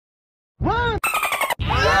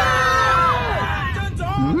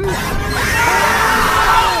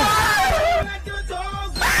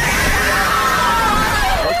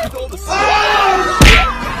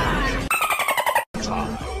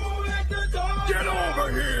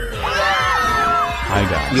Hi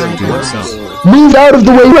guys, what's up? Move out of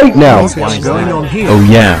the way right now! What's going on here? Oh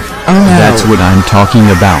yeah, that's what I'm talking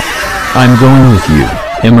about. I'm going with you,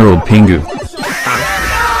 Emerald Pingu.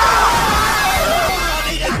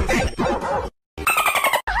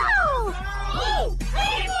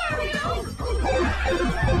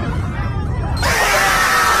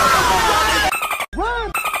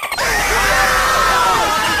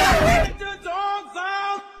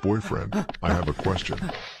 Boyfriend, I have a question.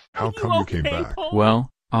 How come you came back? Well,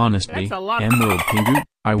 honestly, Emerald Pingu,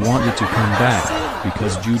 I wanted to come back,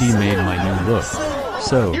 because Judy made my new look.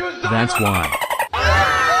 So, that's why.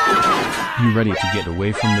 You ready to get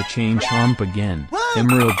away from the chain Chomp again,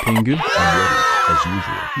 Emerald Pingu? I'm ready, as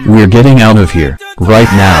usual. We're getting out of here,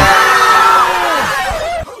 right now.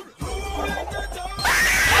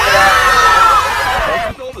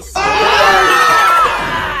 I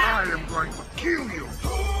am going to kill you!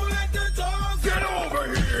 Get over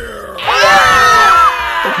here!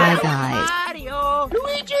 Hi guys.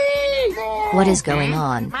 What is going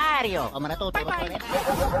on? Oh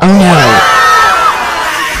no!